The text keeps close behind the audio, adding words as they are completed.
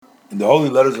In the Holy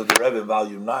Letters of the Rebbe,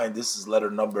 Volume 9, this is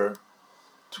letter number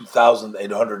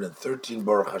 2813,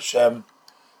 Baruch Hashem,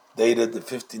 dated the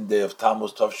 15th day of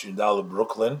Tammuz, Tavshin Daled,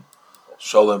 Brooklyn,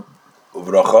 Sholem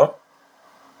Uvracha.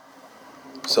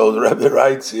 So the Rebbe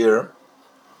writes here,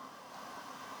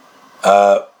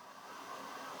 there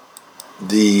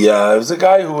was a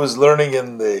guy who was learning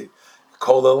in the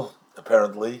Kollel,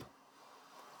 apparently,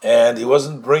 and he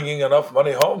wasn't bringing enough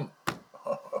money home.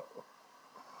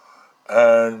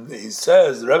 And he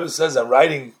says, the Rebbe says,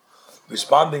 I'm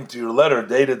responding to your letter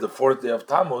dated the 4th day of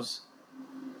Tammuz,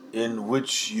 in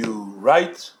which you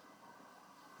write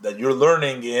that you're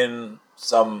learning in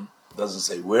some, doesn't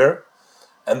say where,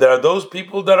 and there are those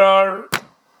people that are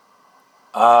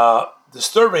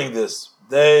disturbing this.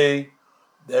 They're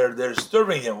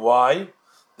disturbing him. Why?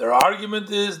 Their argument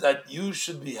is that you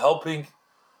should be helping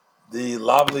the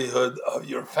livelihood of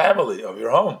your family, of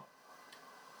your home.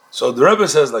 So the Rebbe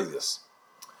says like this: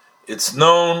 it's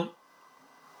known,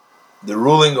 the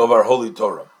ruling of our Holy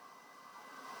Torah,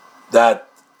 that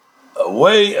a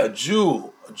way a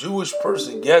Jewish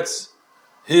person gets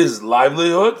his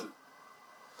livelihood,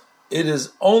 it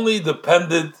is only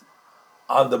dependent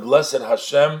on the blessed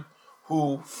Hashem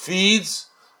who feeds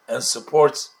and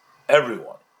supports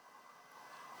everyone.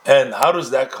 And how does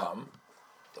that come?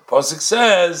 The Pasuk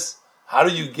says, how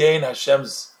do you gain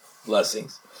Hashem's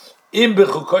blessings?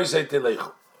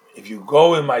 If you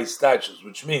go in my statutes,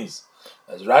 which means,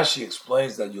 as Rashi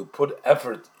explains, that you put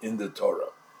effort in the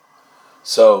Torah.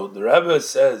 So the Rebbe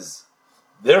says,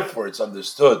 therefore it's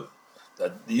understood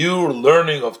that your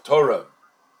learning of Torah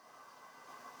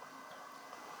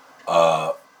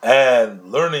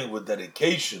and learning with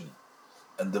dedication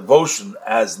and devotion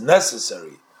as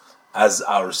necessary, as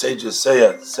our sages say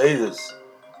this,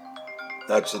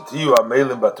 that Shetiyu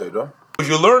Amelim B'Torah. If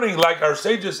you're learning like our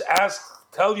sages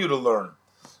tell you to learn,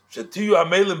 Shetiyu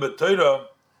Amelim B'Torah,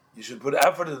 you should put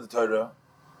effort in the Torah.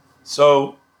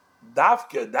 So,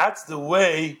 Dafka, that's the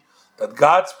way that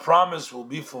God's promise will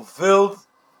be fulfilled.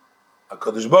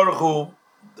 HaKadosh Baruch Hu,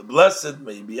 the blessed,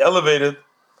 may be elevated.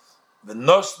 The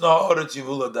Nosna Oretz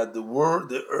Yivula, that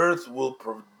the earth will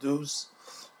produce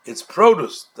its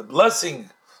produce, the blessing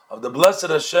of the blessed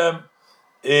Hashem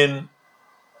in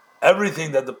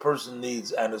everything that the person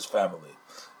needs and his family.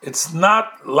 It's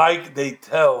not like they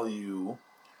tell you,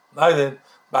 neither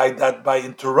by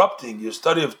interrupting your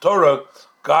study of Torah,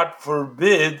 God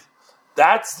forbid,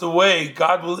 that's the way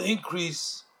God will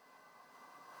increase.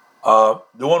 The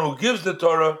one who gives the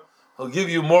Torah, he'll give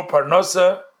you more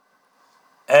Parnasa,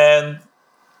 and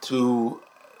to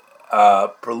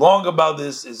prolong about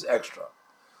this is extra.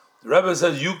 The Rebbe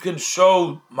says you can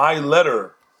show my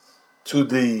letter to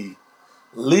the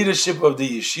leadership of the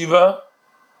yeshiva,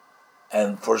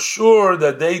 and for sure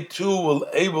that they too will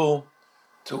able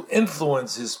to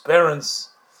influence his parents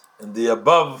in the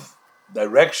above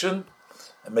direction,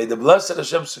 and may the blessed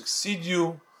Hashem succeed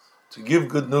you to give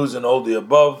good news in all the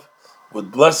above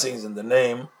with blessings in the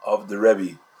name of the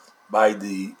Rebbe by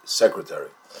the secretary.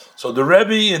 So the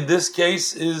Rebbe in this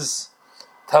case is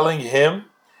telling him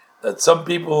that some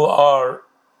people are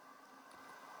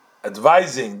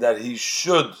advising that he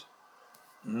should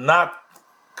not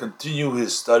continue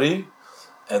his study,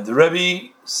 and the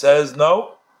Rebbe says,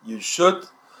 no, you should.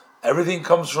 Everything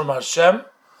comes from Hashem,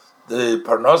 the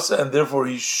Parnasa, and therefore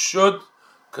he should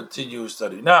continue his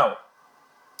study. Now,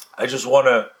 I just want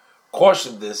to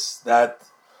caution that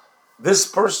this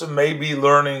person may be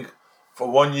learning for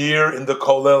 1 year in the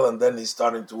Kollel, and then he's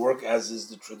starting to work, as is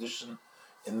the tradition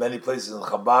in many places in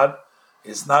Chabad.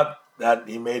 It's not that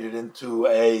he made it into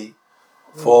a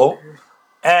full.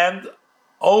 And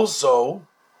also,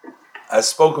 as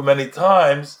spoken many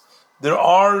times, there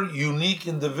are unique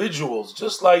individuals,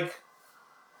 just like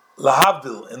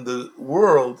Lahavdil in the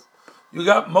world. You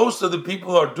got most of the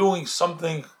people are doing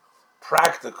something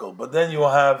practical, but then you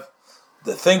have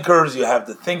the thinkers, you have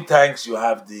the think tanks, you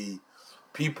have the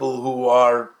people who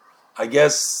are, I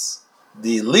guess,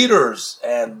 the leaders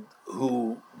and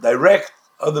who direct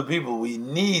other people. We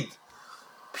need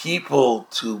people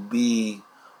to be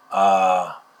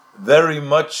very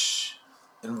much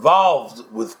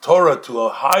involved with Torah to a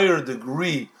higher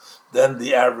degree than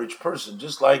the average person.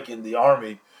 Just like in the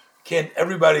army, can't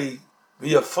everybody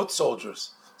be a foot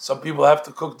soldiers? Some people have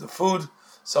to cook the food.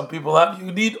 Some people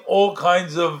you need all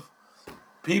kinds of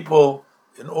people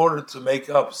in order to make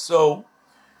up. So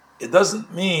it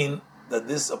doesn't mean that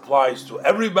this applies to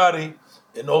everybody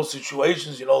in all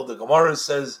situations. You know, the Gemara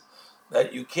says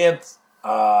that you can't,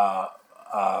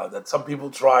 that some people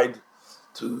tried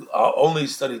to only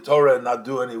study Torah and not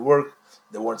do any work.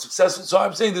 They weren't successful. So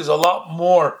I'm saying there's a lot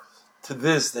more to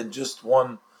this than just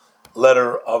one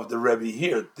letter of the Rebbe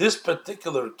here. This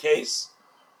particular case,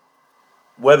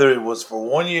 whether it was for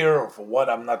 1 year or for what,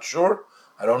 I'm not sure.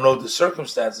 I don't know the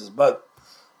circumstances, but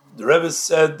the Rebbe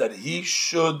said that he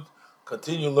should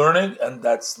continue learning, and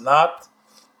that's not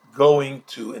going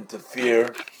to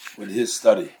interfere with his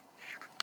study.